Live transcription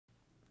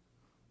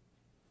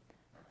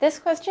This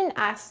question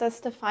asks us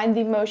to find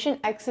the motion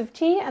x of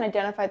t and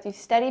identify the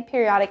steady,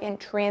 periodic, and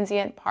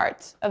transient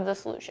parts of the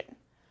solution.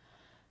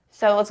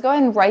 So let's go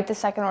ahead and write the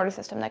second order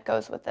system that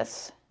goes with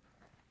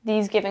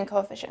these given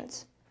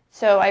coefficients.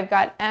 So I've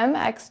got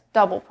mx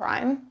double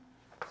prime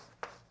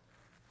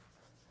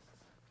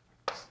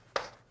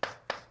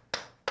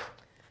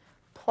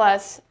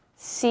plus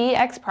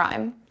cx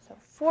prime, so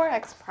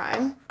 4x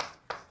prime,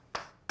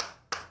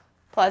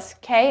 plus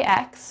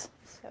kx,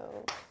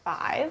 so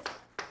 5,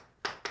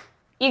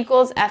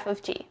 equals f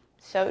of t,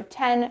 so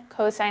 10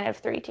 cosine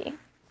of 3t.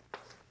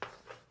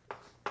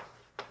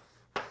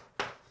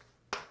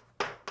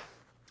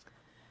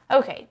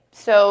 Okay,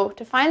 so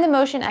to find the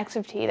motion x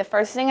of t, the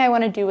first thing I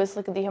want to do is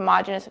look at the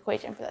homogeneous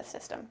equation for this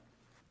system.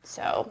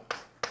 So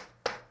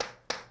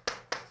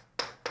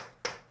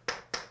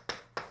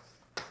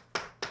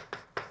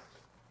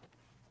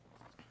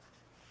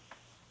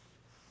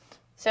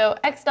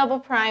x double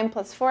prime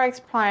plus 4x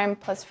prime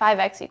plus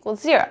 5x equals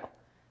 0.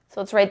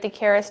 So let's write the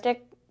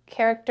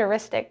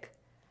characteristic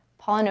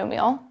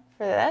polynomial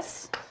for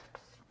this.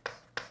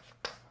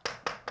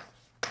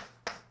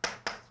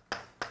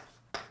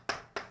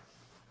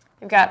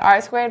 We've got r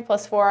squared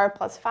plus 4r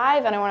plus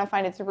 5, and I want to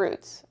find its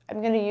roots.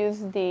 I'm going to use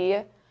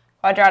the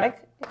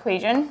quadratic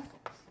equation.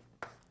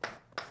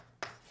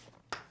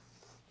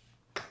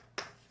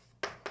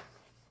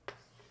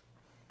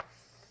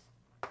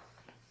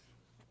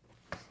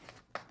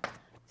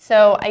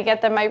 So I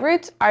get that my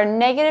roots are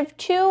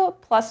 -2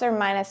 plus or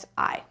minus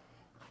I.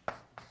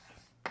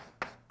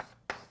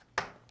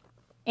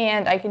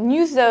 And I can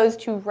use those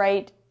to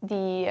write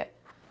the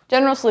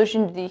general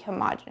solution to the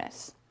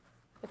homogeneous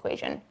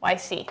equation,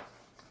 yc.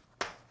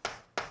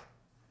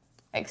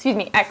 Excuse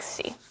me,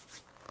 xc.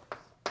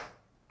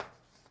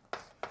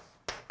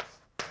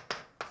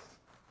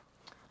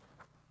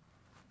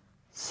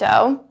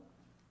 So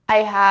I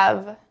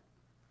have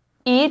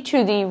e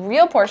to the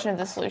real portion of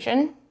the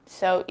solution,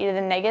 so e to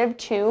the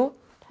 -2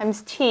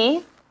 times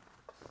t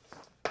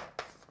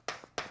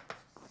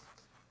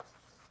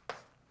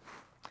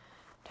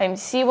times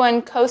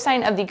c1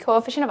 cosine of the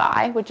coefficient of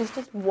I, which is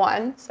just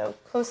 1, so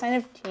cosine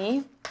of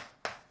t,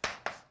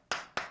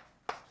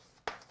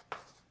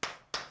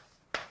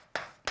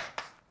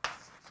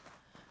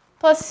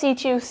 plus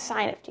c2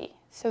 sine of t.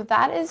 So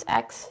that is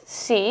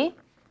xc.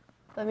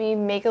 Let me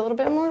make a little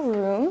bit more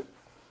room.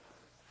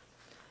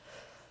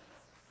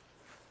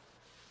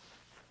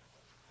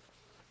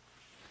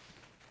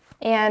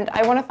 And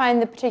I want to find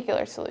the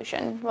particular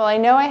solution. Well, I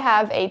know I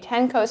have a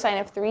 10 cosine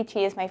of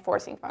 3t as my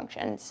forcing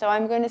function, so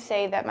I'm going to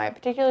say that my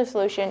particular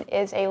solution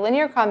is a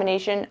linear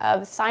combination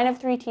of sine of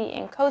 3t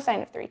and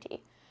cosine of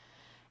 3t.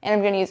 And I'm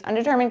going to use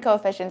undetermined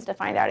coefficients to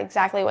find out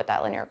exactly what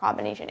that linear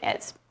combination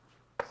is.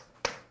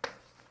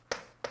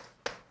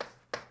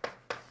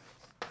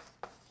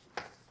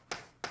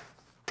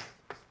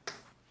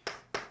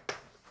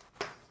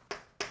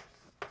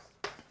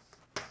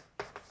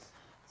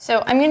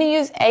 So I'm going to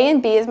use a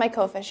and b as my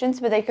coefficients,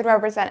 but they could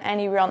represent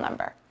any real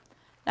number.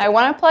 Now I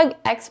want to plug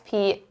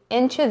xp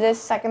into this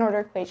second order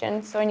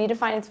equation, so I need to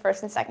find its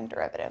first and second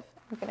derivative.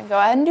 I'm going to go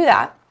ahead and do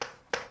that.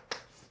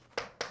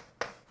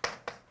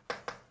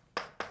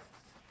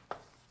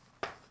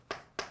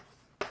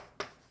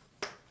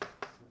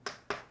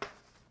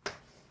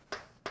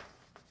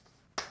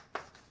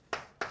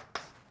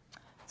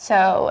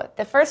 So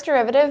the first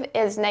derivative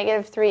is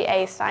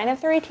 -3a sine of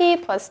 3t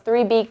plus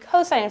 3b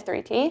cosine of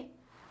 3t.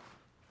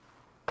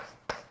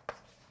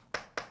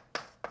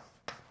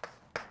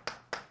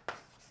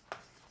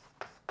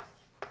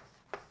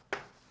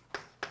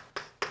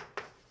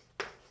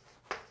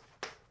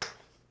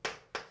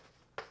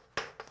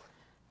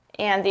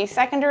 And the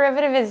second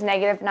derivative is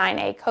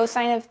 -9a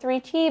cosine of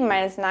 3t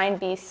minus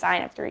 9b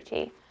sine of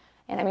 3t.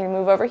 And I'm going to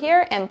move over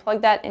here and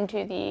plug that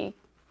into the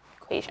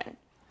equation.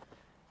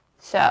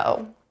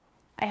 So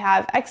I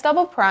have x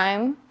double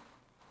prime,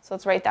 so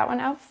let's write that one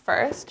out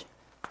first.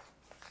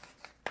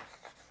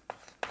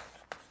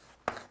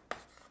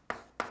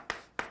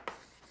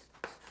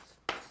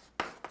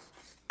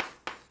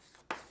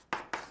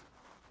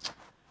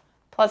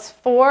 Plus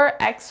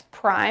 4x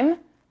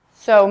prime.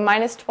 So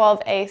minus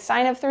 12a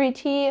sine of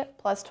 3t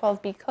plus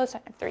 12b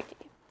cosine of 3t.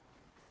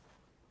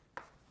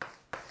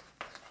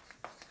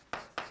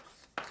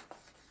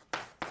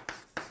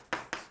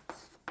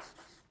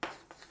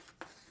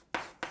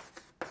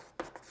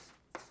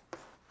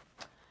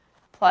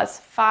 Plus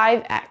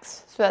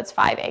 5x. So that's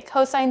 5a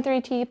cosine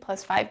 3t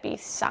plus 5b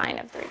sine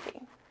of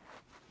 3t.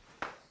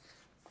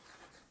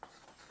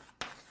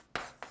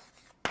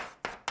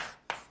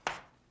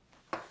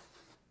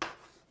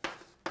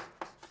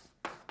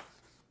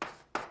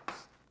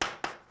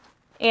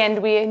 And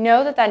we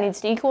know that that needs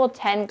to equal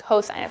 10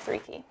 cosine of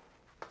 3t.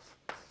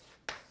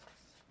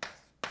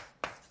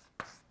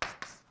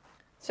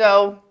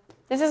 So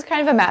this is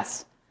kind of a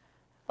mess.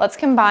 Let's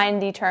combine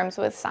the terms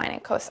with sine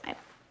and cosine.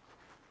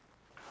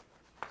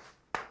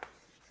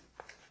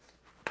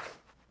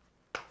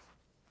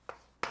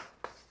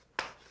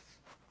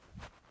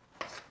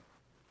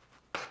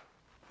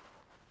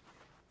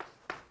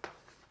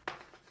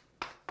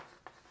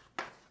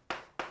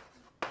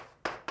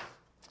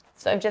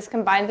 So I've just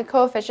combined the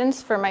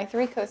coefficients for my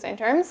three cosine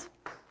terms.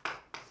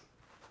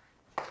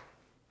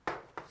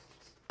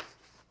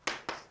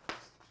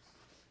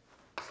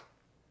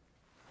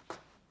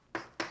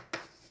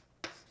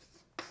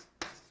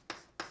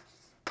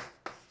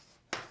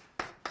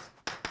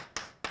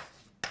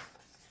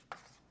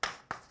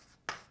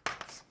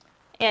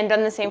 And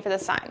done the same for the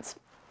sines.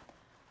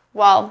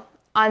 Well,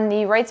 on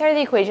the right side of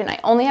the equation, I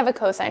only have a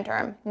cosine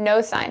term,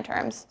 no sine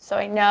terms. So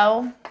I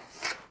know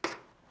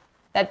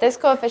that this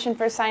coefficient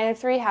for sine of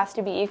 3 has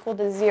to be equal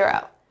to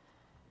 0.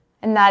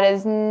 And that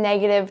is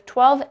negative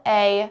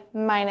 12a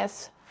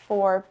minus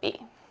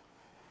 4b.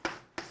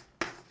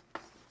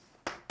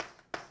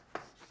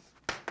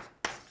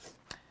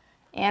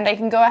 And I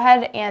can go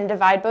ahead and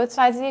divide both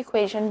sides of the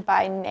equation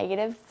by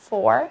negative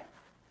 4.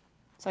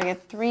 So I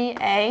get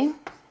 3a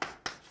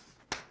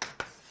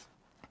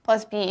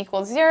plus b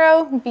equals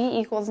 0, b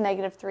equals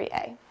negative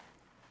 3a.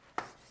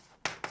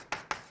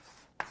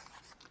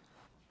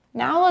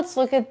 Now let's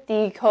look at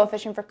the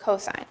coefficient for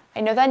cosine.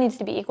 I know that needs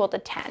to be equal to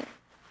 10.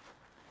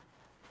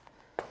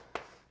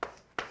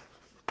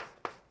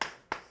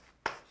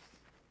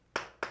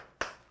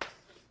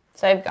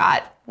 So I've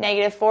got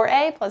negative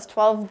 4a plus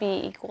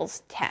 12b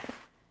equals 10.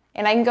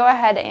 And I can go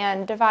ahead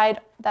and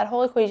divide that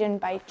whole equation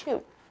by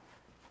 2.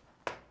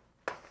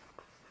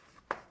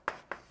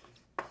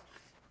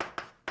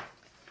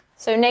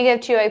 So negative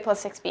 2a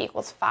plus 6b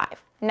equals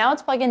 5. Now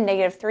let's plug in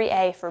negative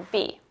 3a for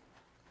b.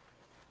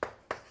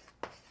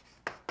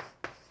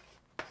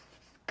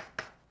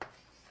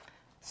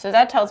 So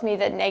that tells me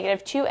that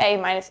negative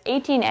 2a minus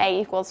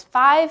 18a equals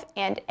 5,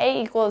 and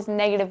a equals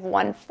negative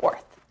 1/4.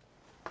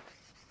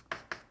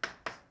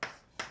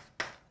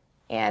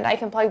 And I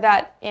can plug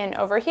that in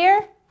over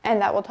here,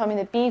 and that will tell me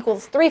that b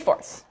equals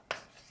 3/4.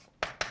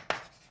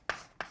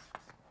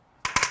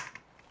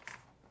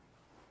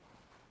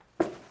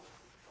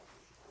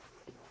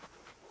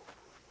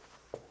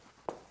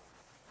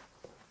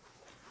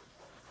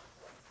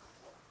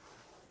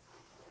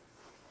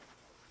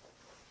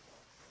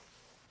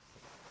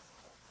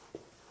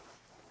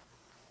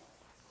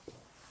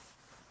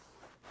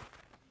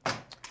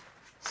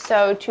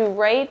 So to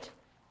write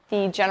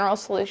the general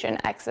solution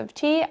x of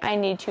t, I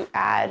need to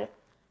add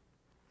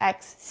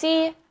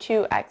xc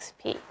to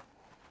xp.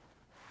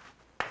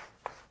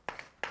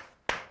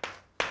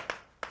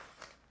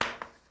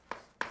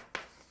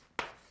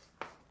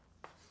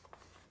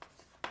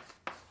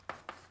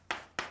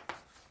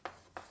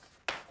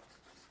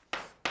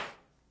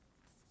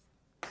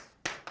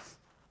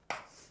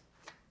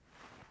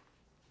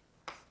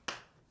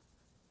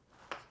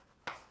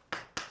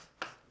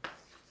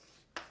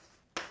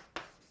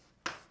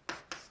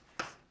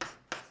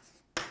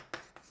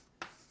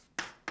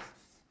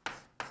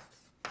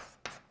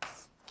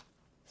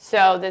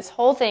 So this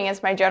whole thing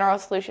is my general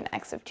solution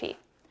x of t.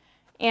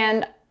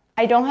 And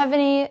I don't have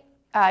any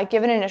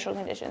given initial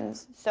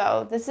conditions,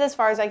 so this is as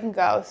far as I can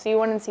go.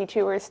 C1 and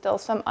C2 are still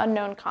some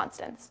unknown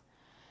constants.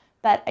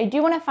 But I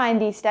do want to find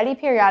the steady,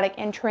 periodic,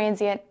 and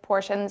transient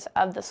portions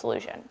of the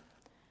solution.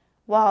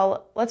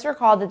 Well, let's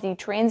recall that the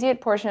transient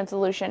portion of the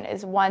solution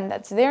is one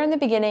that's there in the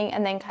beginning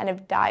and then kind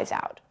of dies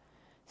out.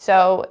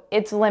 So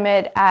its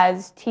limit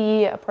as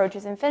t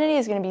approaches infinity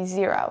is going to be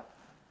 0.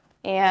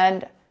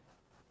 And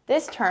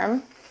this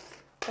term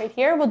right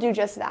here will do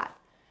just that.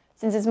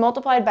 Since it's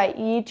multiplied by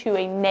e to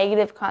a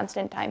negative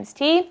constant times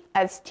t,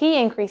 as t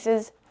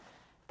increases,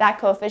 that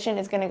coefficient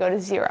is going to go to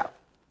 0.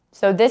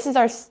 So this is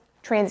our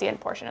transient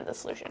portion of the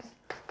solution,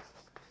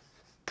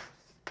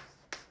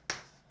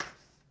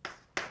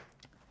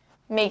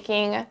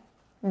 making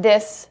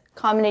this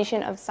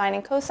combination of sine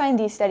and cosine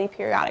the steady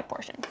periodic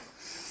portion.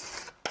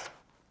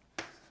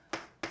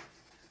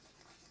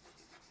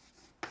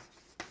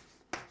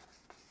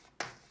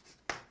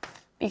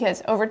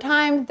 Because over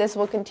time, this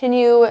will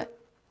continue,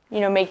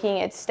 making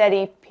its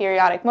steady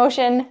periodic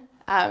motion.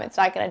 It's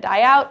not going to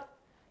die out.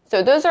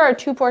 So those are our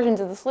two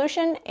portions of the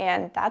solution,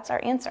 and that's our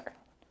answer.